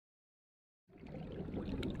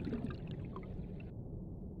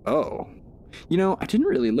Oh. You know, I didn't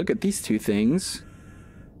really look at these two things.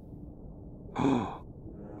 Oh.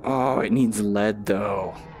 Oh, it needs lead,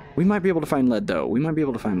 though. We might be able to find lead, though. We might be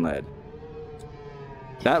able to find lead.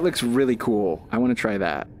 That looks really cool. I want to try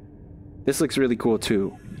that. This looks really cool,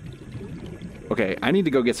 too. Okay, I need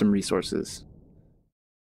to go get some resources.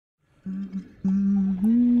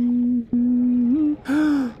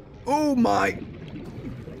 Oh my!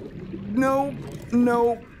 No,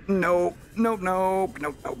 no, no, no, no, no,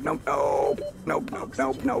 no, no, no, no, no, no,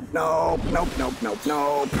 no, no, no, no, no,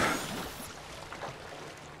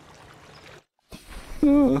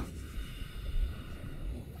 no.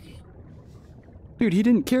 Dude, he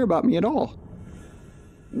didn't care about me at all.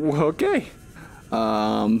 Okay.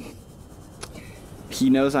 He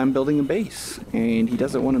knows I'm building a base, and he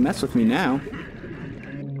doesn't want to mess with me now.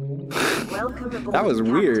 That was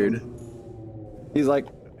weird. He's like,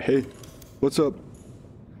 hey, what's up?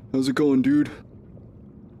 How's it going, dude?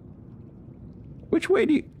 Which way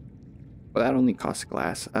do you... Well, that only costs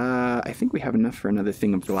glass. I think we have enough for another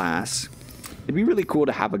thing of glass. It'd be really cool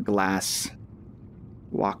to have a glass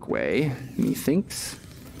walkway. Methinks.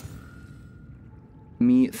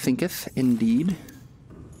 Me thinketh, indeed.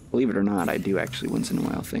 Believe it or not, I do actually once in a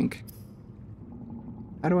while think.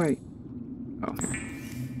 How do I... Oh, here.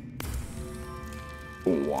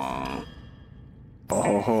 Wow.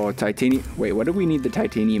 Oh, titanium... Wait, what do we need the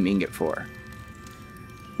titanium ingot for?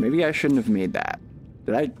 Maybe I shouldn't have made that.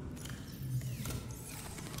 Did I...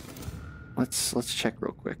 Let's check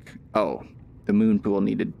real quick. Oh, the moon pool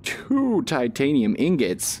needed 2 titanium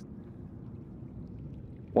ingots.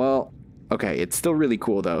 Well, okay, it's still really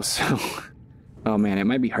cool though, so... Oh man, it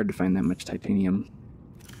might be hard to find that much titanium.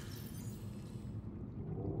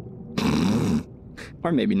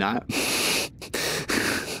 Or maybe not.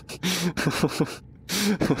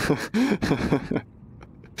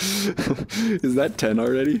 Is that 10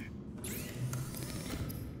 already?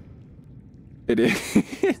 It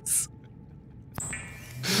is.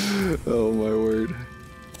 Oh my word.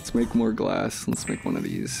 Let's make more glass. Let's make one of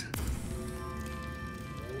these.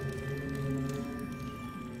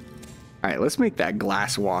 Alright, let's make that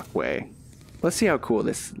glass walkway. Let's see how cool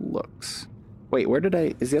this looks. Wait, where did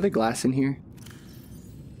I... Is the other glass in here?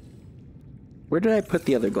 Where did I put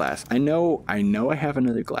the other glass? I know I have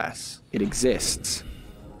another glass. It exists.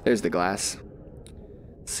 There's the glass.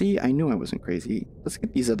 See, I knew I wasn't crazy. Let's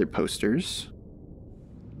get these other posters.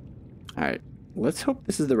 Alright, let's hope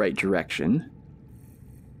this is the right direction.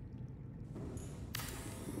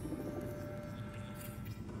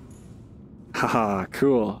 Haha,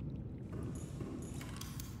 cool.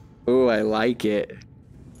 Oh, I like it.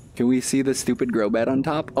 Can we see the stupid grow bed on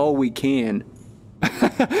top? Oh, we can.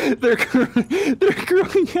 they're growing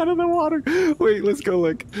out of the water. Wait, let's go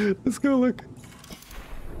look. Let's go look.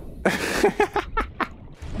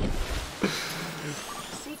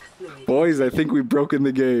 Boys, I think we've broken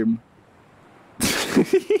the game.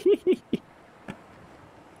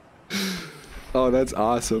 Oh, that's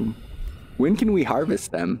awesome. When can we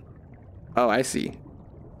harvest them? Oh, I see.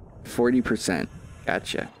 40%.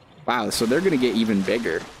 Gotcha. Wow, so they're gonna get even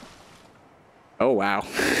bigger. Oh, wow.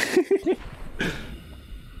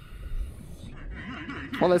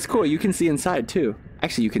 Well, that's cool. You can see inside, too.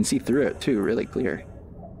 Actually, you can see through it, too. Really clear.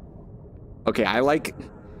 Okay, I like...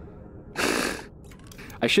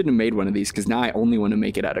 I shouldn't have made one of these, because now I only want to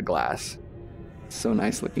make it out of glass. So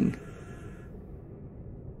nice looking.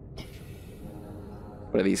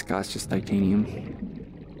 What do these cost? Just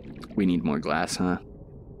titanium. We need more glass, huh?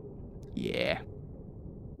 Yeah.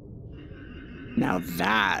 Now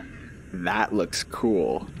that looks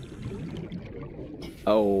cool.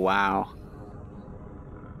 Oh, wow.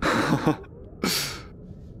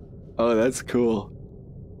 Oh, that's cool.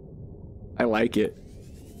 I like it.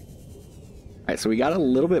 Alright, so we got a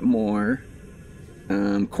little bit more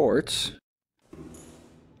quartz.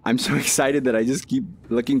 I'm so excited that I just keep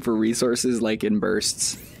looking for resources like in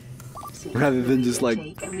bursts. Rather than just like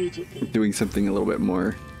doing something a little bit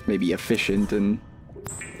more maybe efficient and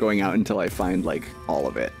going out until I find like all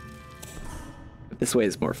of it. But this way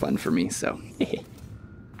is more fun for me, so.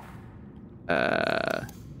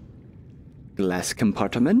 Glass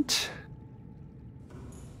compartment.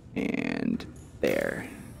 And there.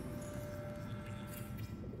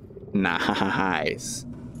 Nice.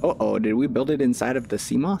 Uh-oh, did we build it inside of the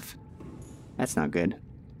sea moth? That's not good.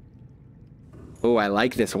 Oh, I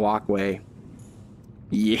like this walkway.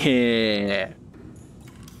 Yeah.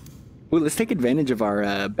 Ooh, let's take advantage of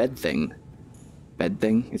our bed thing. Bed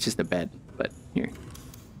thing? It's just a bed, but here.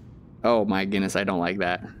 Oh my goodness, I don't like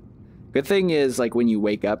that. Good thing is, like, when you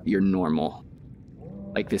wake up, you're normal.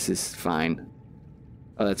 Like, this is fine.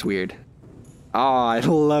 Oh, that's weird. Oh, I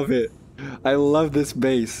love it. I love this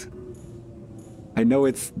base. I know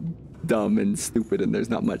it's dumb and stupid and there's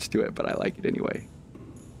not much to it, but I like it anyway.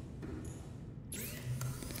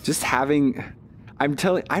 Just having... I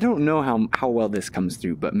don't know how well this comes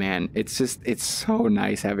through, but man, it's so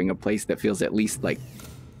nice having a place that feels at least like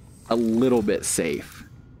a little bit safe.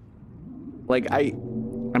 Like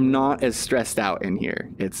I'm not as stressed out in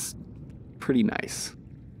here. It's pretty nice.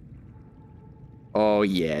 Oh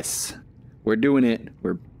yes, we're doing it.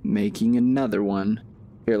 We're making another one.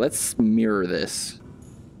 Here, let's mirror this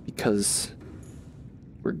because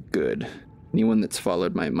we're good. Anyone that's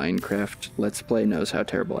followed my Minecraft Let's Play knows how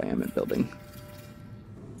terrible I am at building.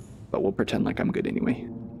 But we'll pretend like I'm good anyway.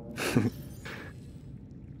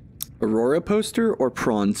 Aurora poster or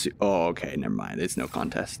prawn suit? Oh, okay, never mind. It's no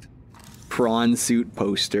contest. Prawn suit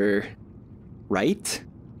poster. Right?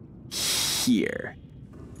 Here.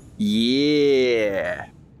 Yeah.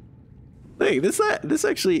 Hey, this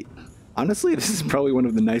actually... Honestly, this is probably one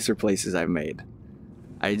of the nicer places I've made.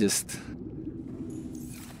 I just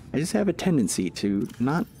have a tendency to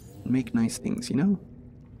not make nice things, you know?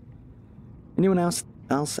 Anyone else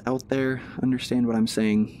out there understand what I'm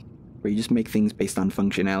saying? Where you just make things based on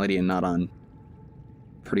functionality and not on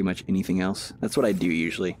pretty much anything else? That's what I do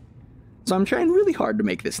usually. So I'm trying really hard to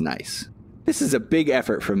make this nice. This is a big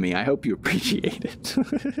effort from me. I hope you appreciate it.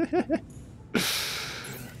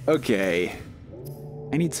 Okay.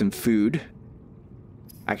 I need some food.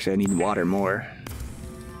 Actually, I need water more.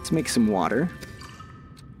 Let's make some water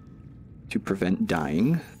to prevent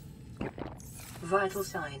dying. Vital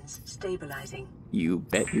signs stabilizing. You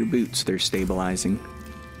bet your boots they're stabilizing.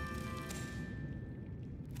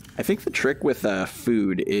 I think the trick with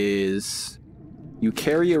food is you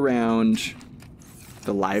carry around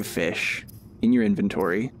the live fish in your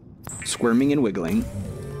inventory, squirming and wiggling,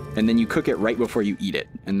 and then you cook it right before you eat it,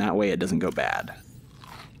 and that way it doesn't go bad.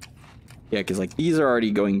 Yeah, because like these are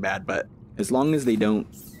already going bad, but as long as they don't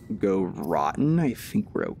go rotten, I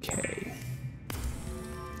think we're okay.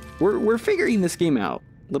 We're figuring this game out,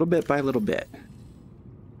 little bit by little bit.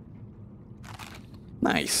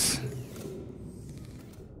 Nice.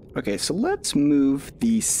 Okay, so let's move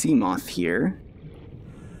the sea moth here.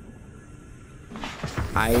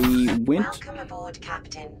 I went... Welcome aboard,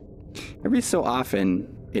 Captain. Every so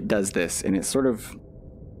often, it does this, and it's sort of...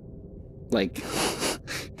 like...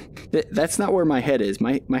 That's not where my head is.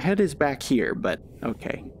 My head is back here, but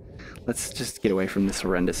okay. Let's just get away from this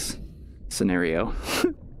horrendous scenario.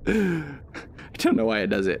 I don't know why it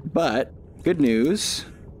does it, but good news.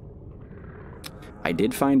 I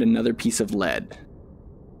did find another piece of lead.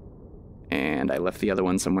 And I left the other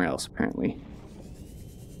one somewhere else, apparently.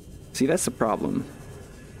 See, that's the problem.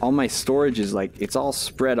 All my storage is like, it's all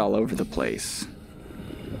spread all over the place.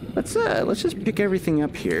 Let's just pick everything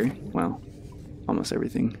up here. Well, almost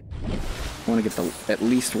everything. I want to get at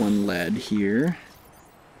least one lead here.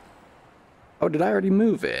 Oh, did I already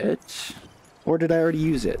move it? Or did I already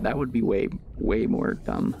use it? That would be way more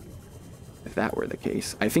dumb if that were the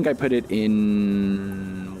case. I think I put it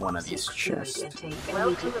in one of these chests.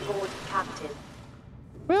 Welcome aboard, Captain.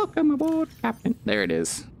 Welcome aboard, Captain. There it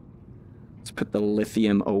is. Let's put the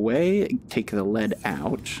lithium away, take the lead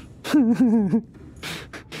out.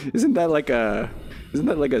 Isn't that like a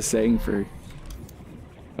saying for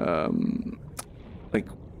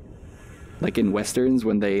like in westerns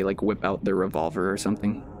when they like whip out their revolver or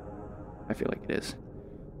something? I feel like it is.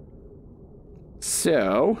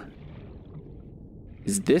 So,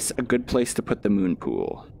 is this a good place to put the moon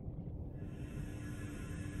pool?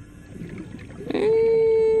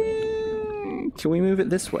 Can we move it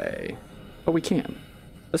this way? Oh, we can.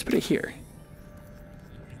 Let's put it here.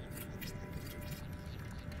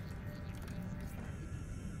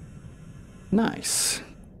 Nice.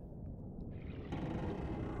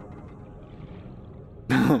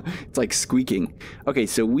 It's like squeaking. Okay,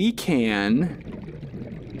 so we can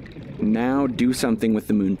now do something with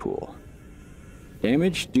the moon pool.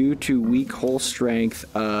 Damage due to weak hull strength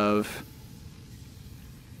of...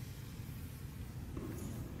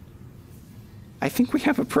 I think we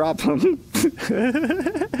have a problem.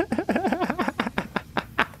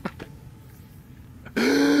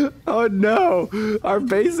 Oh no! Our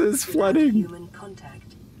base is flooding. Human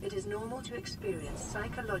contact. It is normal to experience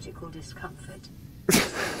psychological discomfort.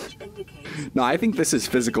 No, I think this is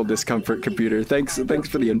physical discomfort, computer. Thanks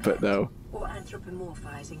for the input, though. Or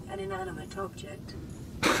anthropomorphizing an inanimate object.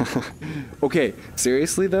 Okay,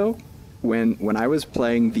 seriously though, when I was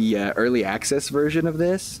playing the early access version of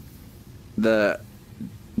this, the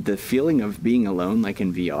feeling of being alone, like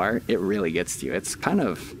in VR, it really gets to you. It's kind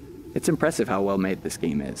of It's impressive how well made this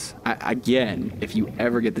game is. Again, if you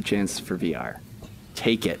ever get the chance for VR,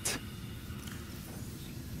 take it.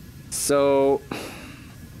 So,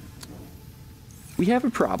 we have a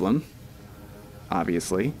problem,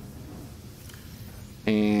 obviously.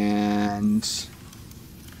 And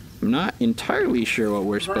I'm not entirely sure what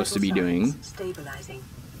we're supposed to be doing. Stabilizing.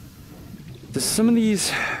 Does some of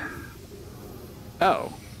these...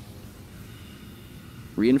 Oh.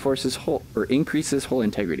 Reinforces hull, or increases hull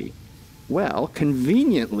integrity. Well,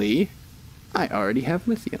 conveniently, I already have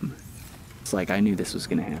lithium. It's like I knew this was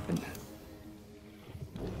going to happen.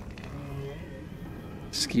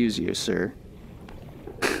 Excuse you, sir.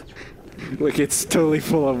 Look, it's totally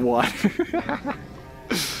full of water.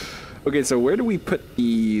 Okay, so where do we put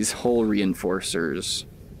these hull reinforcers?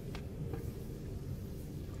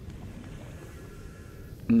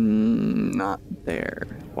 Not there.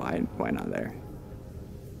 Why not there?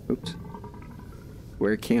 Oops.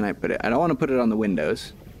 Where can I put it? I don't want to put it on the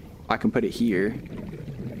windows. I can put it here.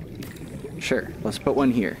 Sure, let's put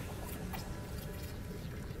one here.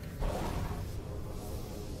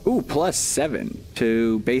 Ooh, +7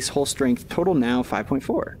 to base hull strength. Total now 5.4.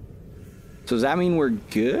 So does that mean we're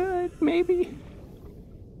good, maybe?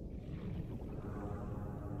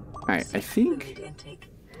 Alright, I think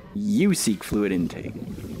you seek fluid intake.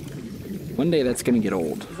 One day that's gonna get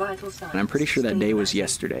old. And I'm pretty sure that day was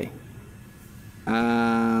yesterday.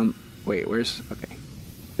 Wait, where's... Okay.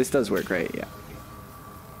 This does work, right? Yeah.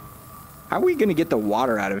 How are we gonna get the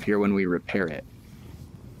water out of here when we repair it?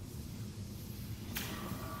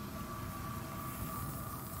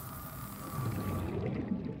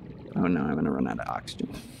 Oh no, I'm gonna run out of oxygen.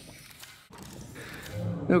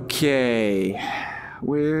 Okay.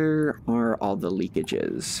 Where are all the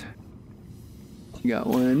leakages? Got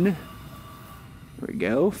one. There we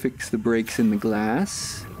go. Fix the breaks in the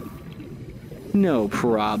glass. No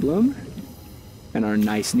problem. And our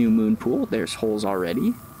nice new moon pool. There's holes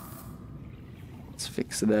already. Let's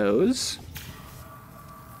fix those.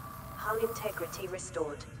 Hull integrity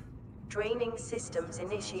restored. Draining systems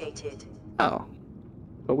initiated. Oh.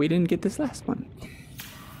 But we didn't get this last one.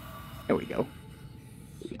 There we go.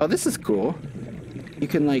 Oh, this is cool. You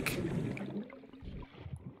can, like...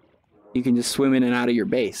 You can just swim in and out of your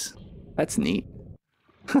base. That's neat.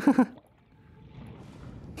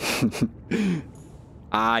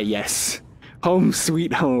 Ah, yes. Home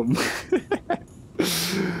sweet home.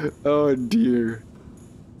 Oh, dear.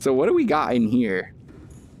 So what do we got in here?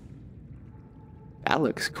 That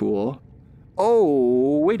looks cool.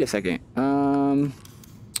 Oh, wait a second.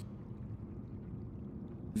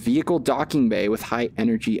 Vehicle docking bay with high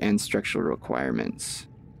energy and structural requirements.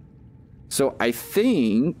 So I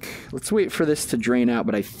think, let's wait for this to drain out,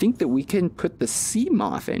 but I think that we can put the sea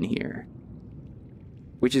moth in here.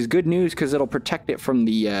 Which is good news because it'll protect it from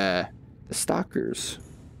the stalkers.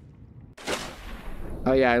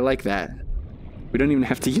 Oh yeah, I like that. We don't even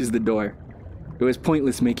have to use the door. It was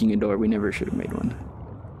pointless making a door. We never should have made one.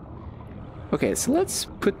 Okay, so let's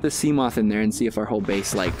put the sea moth in there and see if our whole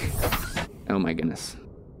base, like... Oh my goodness.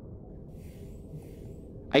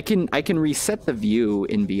 I can reset the view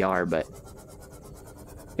in VR, but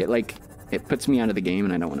it puts me out of the game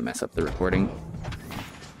and I don't want to mess up the recording.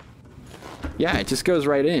 Yeah, it just goes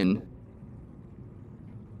right in.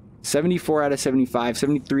 74 out of 75,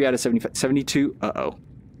 73 out of 75, 72. Uh-oh.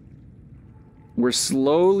 We're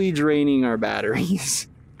slowly draining our batteries.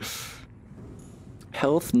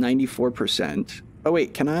 Health 94%. Oh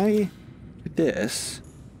wait, can I do this?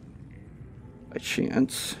 By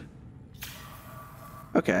chance.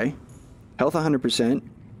 Okay. Health 100%.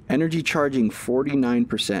 Energy charging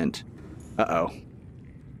 49%. Uh-oh.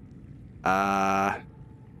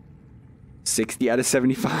 60 out of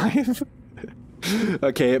 75?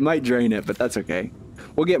 Okay, it might drain it, but that's okay.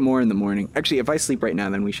 We'll get more in the morning. Actually, if I sleep right now,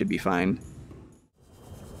 then we should be fine.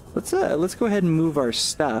 Let's go ahead and move our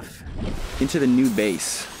stuff into the new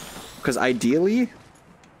base. Because ideally,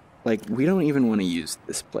 like, we don't even want to use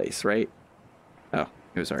this place, right? Oh,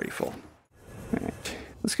 it was already full. Alright.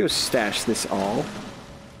 Let's go stash this all.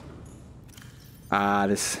 Ah,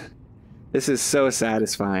 this is so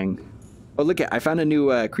satisfying. Oh, look at, I found a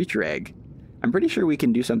new creature egg. I'm pretty sure we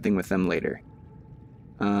can do something with them later.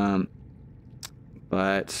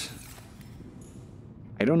 But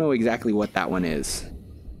I don't know exactly what that one is,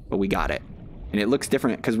 but we got it. And it looks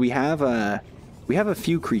different because we have a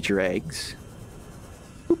few creature eggs.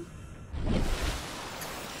 Boop.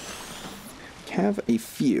 We have a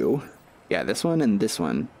few. Yeah, this one and this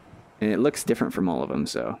one. And it looks different from all of them,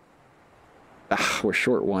 so. Ah, we're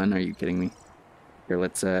short one. Are you kidding me? Here,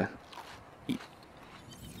 let's eat.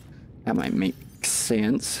 That might make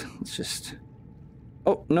sense. Let's just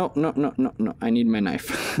Oh, no, no, no, no, no. I need my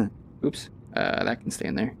knife. Oops. That can stay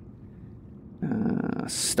in there.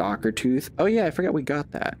 Stalker tooth. Oh, yeah, I forgot we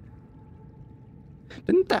got that.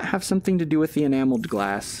 Didn't that have something to do with the enameled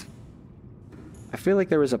glass? I feel like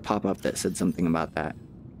there was a pop-up that said something about that.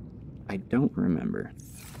 I don't remember.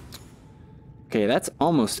 Okay, that's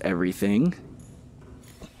almost everything.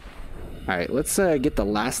 Alright, let's get the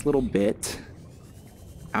last little bit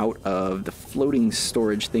out of the floating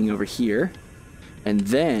storage thing over here. And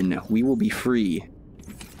then we will be free.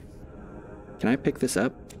 Can I pick this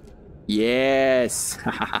up? Yes!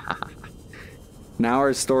 Now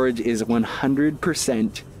our storage is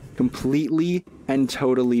 100% completely and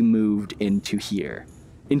totally moved into here.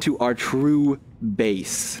 Into our true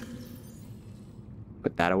base.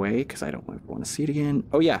 Put that away, because I don't ever want to see it again.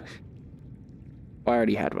 Oh, yeah. Oh, I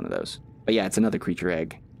already had one of those. But yeah, it's another creature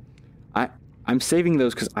egg. I'm saving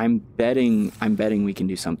those because I'm betting we can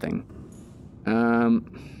do something.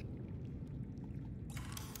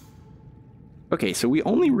 Okay, so we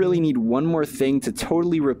only really need one more thing to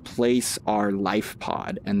totally replace our life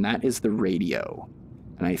pod, and that is the radio.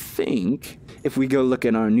 And I think if we go look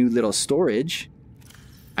at our new little storage,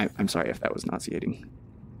 I'm sorry if that was nauseating.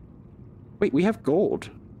 Wait, we have gold.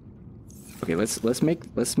 Okay, let's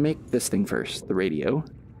make this thing first, the radio,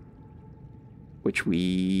 which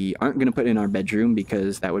we aren't going to put in our bedroom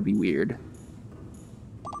because that would be weird.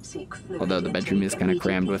 Although the bedroom is kind of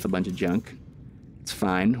crammed with a bunch of junk. It's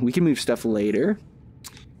fine. We can move stuff later.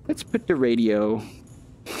 Let's put the radio.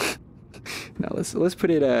 No, let's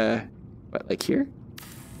put it what, like here?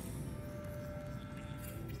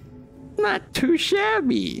 Not too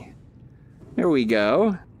shabby. There we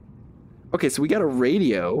go. Okay, so we got a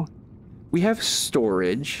radio. We have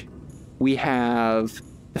storage. We have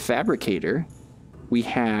the fabricator. We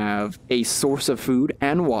have a source of food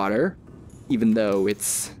and water, even though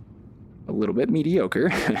it's a little bit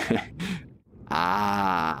mediocre.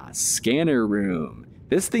 Ah, scanner room.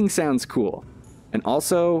 This thing sounds cool. And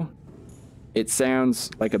also, it sounds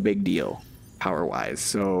like a big deal, power-wise.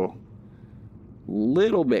 So,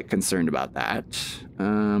 little bit concerned about that.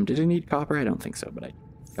 Did it need copper? I don't think so, but I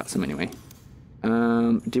got some anyway.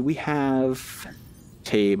 Did we have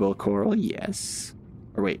table coral? Yes.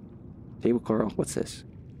 Or wait, table coral? What's this?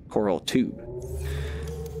 Coral tube.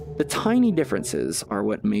 The tiny differences are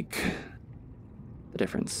what make the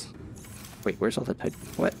difference. Wait, where's all the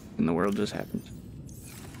what in the world just happened?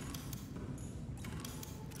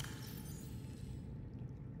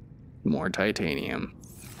 More titanium.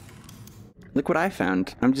 Look what I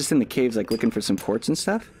found. I'm just in the caves, like, looking for some quartz and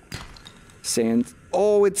stuff. Sand.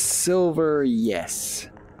 Oh, it's silver. Yes.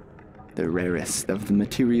 The rarest of the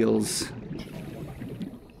materials.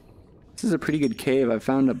 This is a pretty good cave. I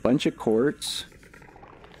found a bunch of quartz.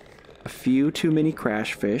 A few too many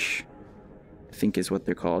crash fish, I think is what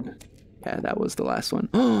they're called. Yeah, that was the last one.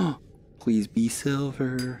 Oh, please be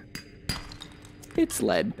silver. It's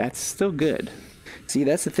lead. That's still good. See,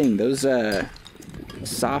 that's the thing. Those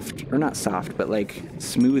soft, or not soft, but like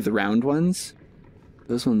smooth round ones,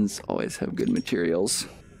 those ones always have good materials.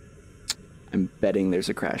 I'm betting there's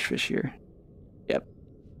a crash fish here. Yep.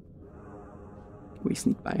 Can we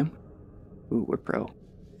sneak by him? Ooh, we're pro.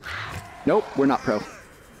 Nope, we're not pro.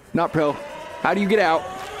 Not pro. How do you get out?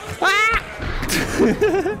 Ah!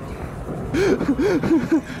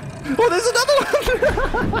 Oh, there's another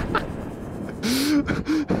one!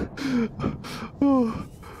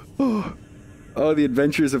 Oh, the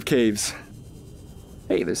adventures of caves.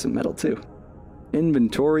 Hey, there's some metal too.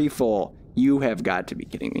 Inventory full. You have got to be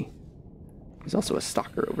kidding me. There's also a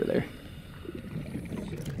stalker over there.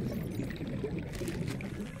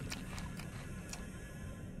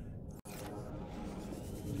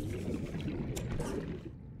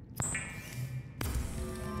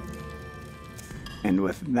 And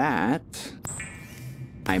with that,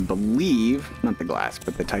 I believe, not the glass,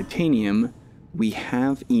 but the titanium, we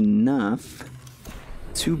have enough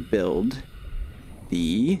to build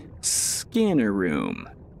the scanner room.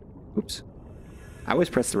 Oops. I always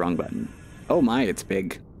press the wrong button. Oh my, it's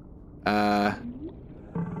big. Does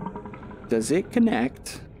it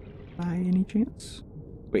connect by any chance?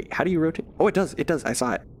 Wait, how do you rotate? Oh, it does. It does. I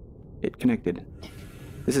saw it. It connected.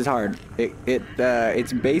 This is hard.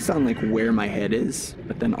 It's based on like where my head is,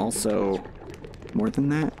 but then also more than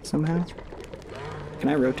that somehow. Can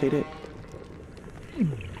I rotate it?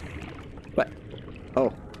 What?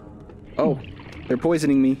 Oh. Oh, they're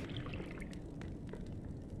poisoning me.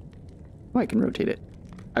 Oh, I can rotate it.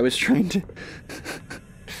 I was trying to...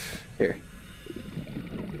 Here.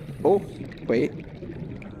 Oh, wait.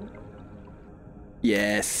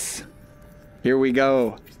 Yes. Here we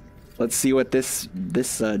go. Let's see what this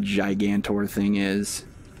Gigantor thing is.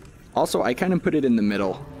 Also, I kind of put it in the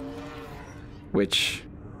middle, which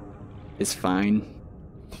is fine.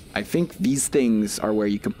 I think these things are where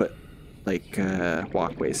you can put like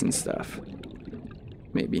walkways and stuff.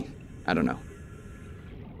 Maybe. I don't know.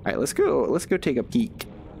 All right, let's go take a peek.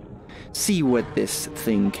 See what this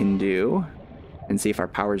thing can do and see if our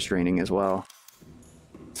power's draining as well.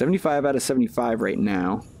 75 out of 75 right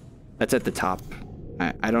now. That's at the top.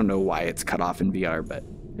 I don't know why it's cut off in VR, but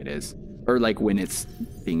it is. Or like when it's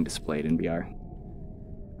being displayed in VR.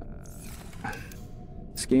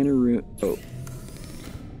 Scanner room. Oh.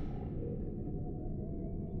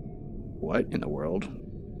 What in the world?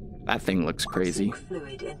 That thing looks crazy.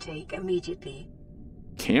 Fluid intake immediately.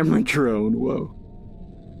 Camera drone. Whoa.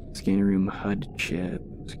 Scanner room HUD chip.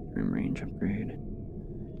 Scanner room range upgrade.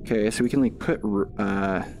 Okay, so we can like put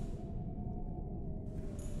whoa.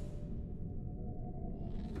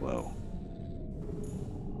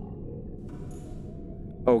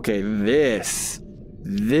 Okay, this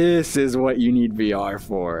is what you need VR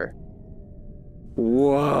for.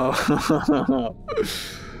 Whoa.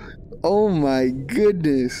 Oh my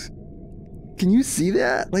goodness. Can you see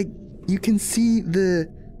that? Like, you can see the...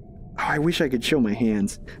 Oh, I wish I could show my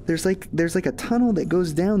hands. There's like a tunnel that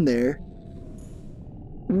goes down there.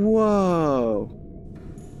 Whoa.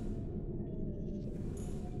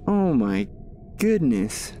 Oh my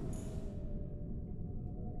goodness.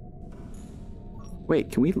 Wait,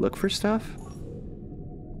 can we look for stuff?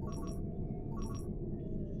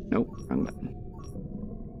 Nope, wrong button.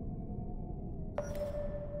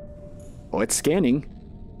 Oh, it's scanning.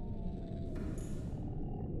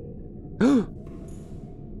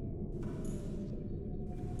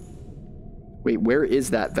 Wait, where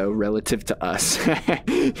is that though relative to us?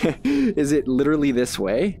 Is it literally this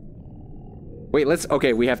way? Wait,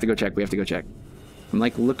 okay, we have to go check. I'm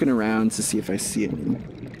like looking around to see if I see it.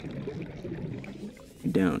 I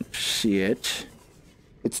don't see it.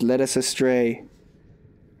 It's led us astray.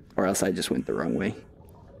 Or else I just went the wrong way.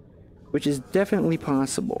 Which is definitely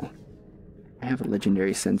possible. I have a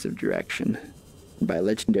legendary sense of direction. And by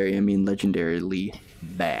legendary, I mean legendarily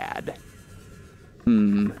bad.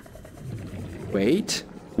 Wait.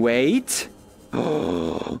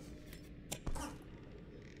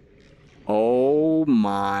 Oh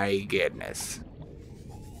my goodness.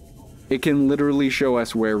 It can literally show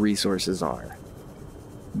us where resources are.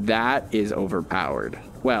 That is overpowered.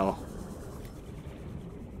 Well,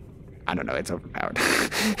 I don't know, it's overpowered.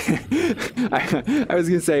 I was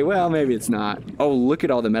gonna say, well, maybe it's not. Oh, look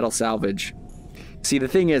at all the metal salvage. See, the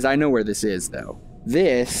thing is, I know where this is, though.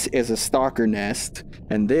 This is a stalker nest,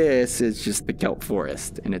 and this is just the kelp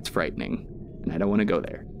forest, and it's frightening, and I don't want to go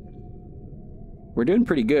there. We're doing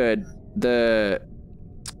pretty good. The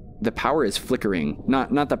power is flickering.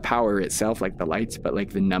 Not the power itself, like the lights, but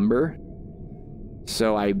like the number.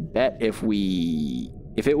 So I bet if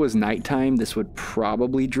it was nighttime, this would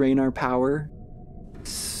probably drain our power.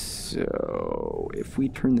 So if we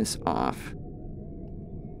turn this off.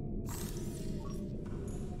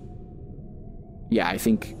 Yeah, I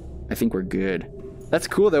think we're good. That's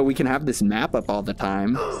cool though, we can have this map up all the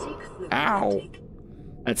time. Ow!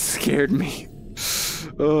 That scared me.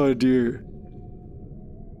 Oh dear.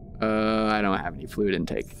 I don't have any fluid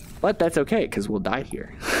intake. But that's okay, because we'll die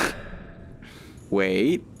here.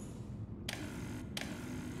 Wait.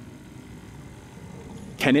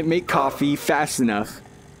 Can it make coffee fast enough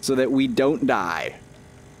so that we don't die?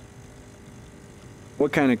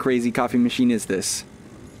 What kind of crazy coffee machine is this?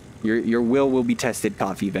 Your will be tested,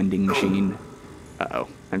 coffee vending machine. Uh-oh,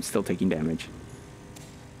 I'm still taking damage.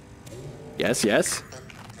 Yes.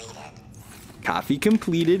 Coffee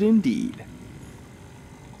completed indeed.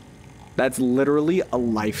 That's literally a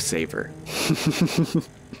lifesaver.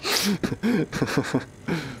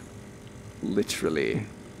 Literally.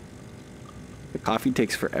 The coffee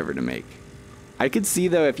takes forever to make. I could see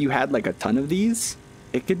though, if you had like a ton of these,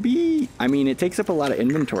 it could be, I mean, it takes up a lot of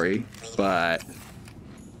inventory, but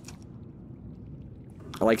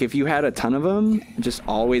like if you had a ton of them, just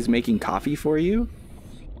always making coffee for you,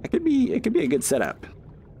 it could be a good setup.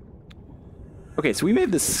 Okay, so we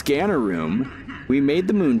made the scanner room. We made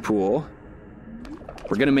the moon pool.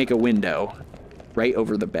 We're gonna make a window right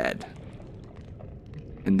over the bed.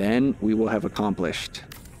 And then we will have accomplished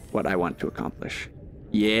what I want to accomplish.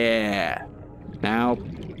 Yeah. Now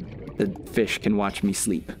the fish can watch me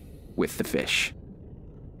sleep with the fish.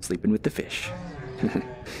 Sleeping with the fish.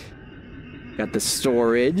 Got the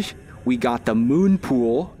storage. We got the moon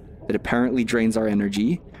pool that apparently drains our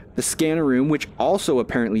energy. The scanner room, which also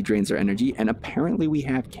apparently drains our energy. And apparently we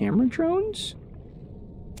have camera drones?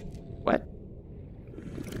 What?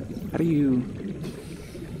 How do you...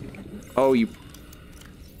 Oh, you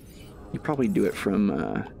probably do it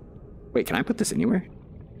from... Wait, can I put this anywhere?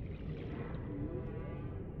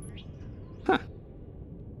 Huh.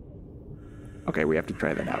 Okay, we have to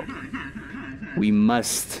try that out. We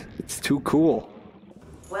must. It's too cool.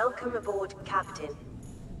 Welcome aboard, Captain.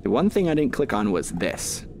 The one thing I didn't click on was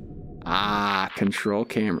this. Ah, control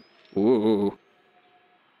camera. Ooh.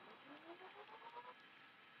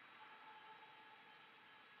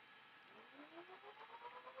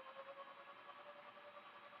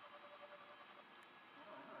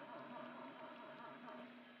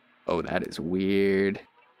 Oh, that is weird.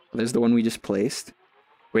 There's the one we just placed.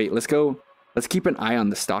 Wait, let's go. Let's keep an eye on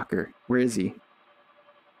the stalker. Where is he?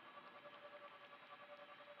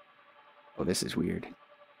 Oh, this is weird.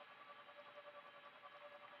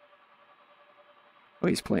 Oh,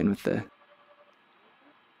 he's playing with the...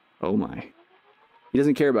 Oh my. He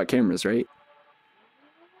doesn't care about cameras, right?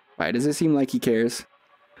 Why does it seem like he cares?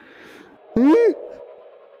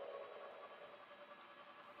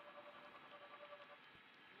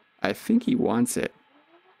 I think he wants it.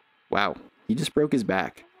 Wow, he just broke his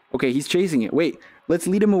back. Okay, he's chasing it. Wait, let's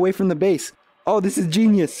lead him away from the base. Oh, this is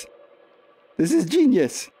genius. This is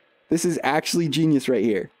genius. This is actually genius right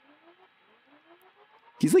here.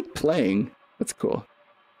 He's like playing. That's cool.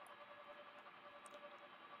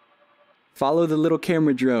 Follow the little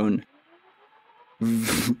camera drone.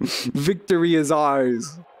 Victory is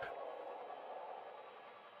ours.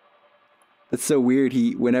 That's so weird.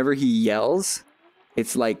 Whenever he yells,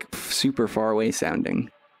 it's like super far away sounding.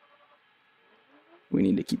 We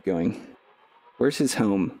need to keep going. Where's his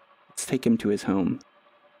home? Let's take him to his home.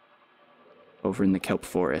 Over in the kelp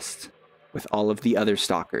forest. With all of the other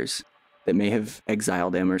stalkers that may have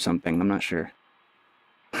exiled him or something. I'm not sure.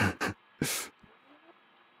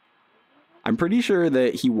 I'm pretty sure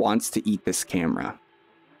that he wants to eat this camera.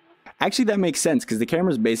 Actually, that makes sense because the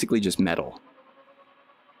camera is basically just metal.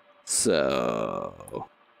 So...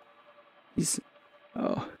 He's...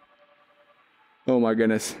 Oh. Oh my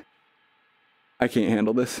goodness. I can't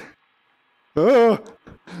handle this. Oh!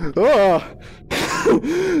 Oh!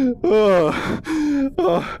 Oh!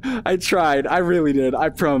 Oh! I tried. I really did. I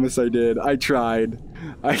promise I did. I tried.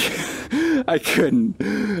 I couldn't.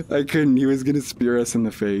 I couldn't. He was gonna spear us in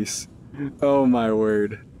the face. Oh my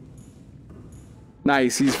word.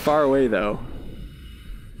 Nice. He's far away though.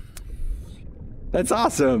 That's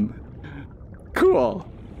awesome. Cool.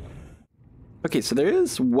 Okay, so there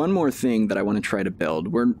is one more thing that I want to try to build.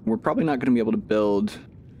 We're probably not going to be able to build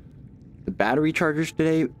the battery chargers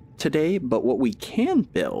today, but what we can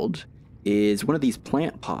build is one of these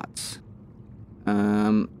plant pots.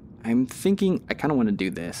 I'm thinking I kind of want to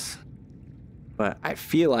do this, but I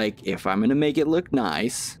feel like if I'm going to make it look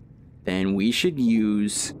nice, then we should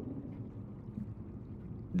use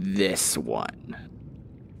this one.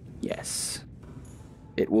 Yes.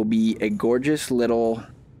 It will be a gorgeous little...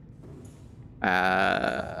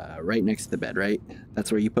 right next to the bed, right?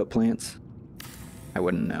 That's where you put plants? I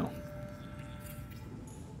wouldn't know.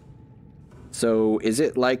 So, is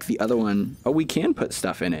it like the other one? Oh, we can put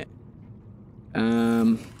stuff in it.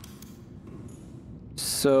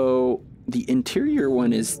 So, the interior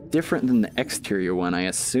one is different than the exterior one, I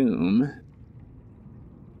assume.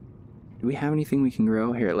 Do we have anything we can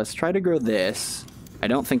grow? Here, let's try to grow this. I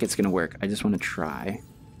don't think it's going to work. I just want to try.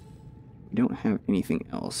 We don't have anything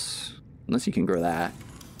else. Unless you can grow that.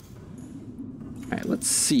 Alright, let's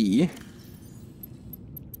see.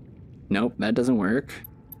 Nope, that doesn't work.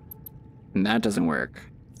 And that doesn't work.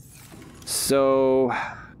 So...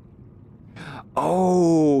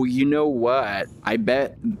 Oh, you know what? I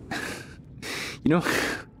bet... You know...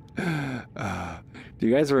 do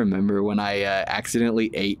you guys remember when I accidentally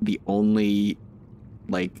ate the only,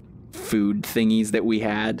 like, food thingies that we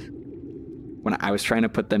had? When I was trying to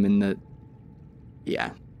put them in the...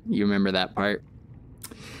 Yeah. You remember that part?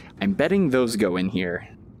 I'm betting those go in here.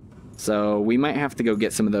 So we might have to go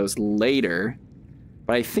get some of those later.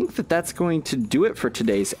 But I think that that's going to do it for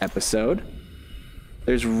today's episode.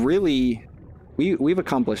 There's really... We've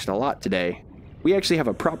accomplished a lot today. We actually have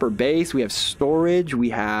a proper base. We have storage. We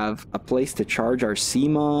have a place to charge our sea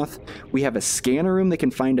moth. We have a scanner room that can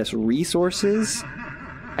find us resources.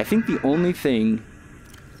 I think the only thing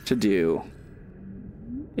to do...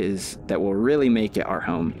 is that will really make it our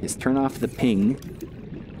home is turn off the ping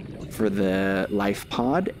for the life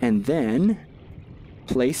pod and then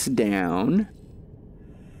place down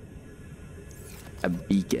a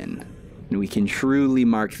beacon, and we can truly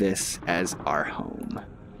mark this as our home.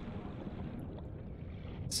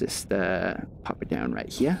 Let's just pop it down right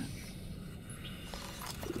here.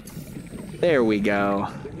 There we go.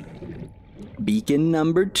 Beacon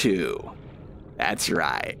number 2. That's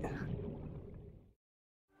right.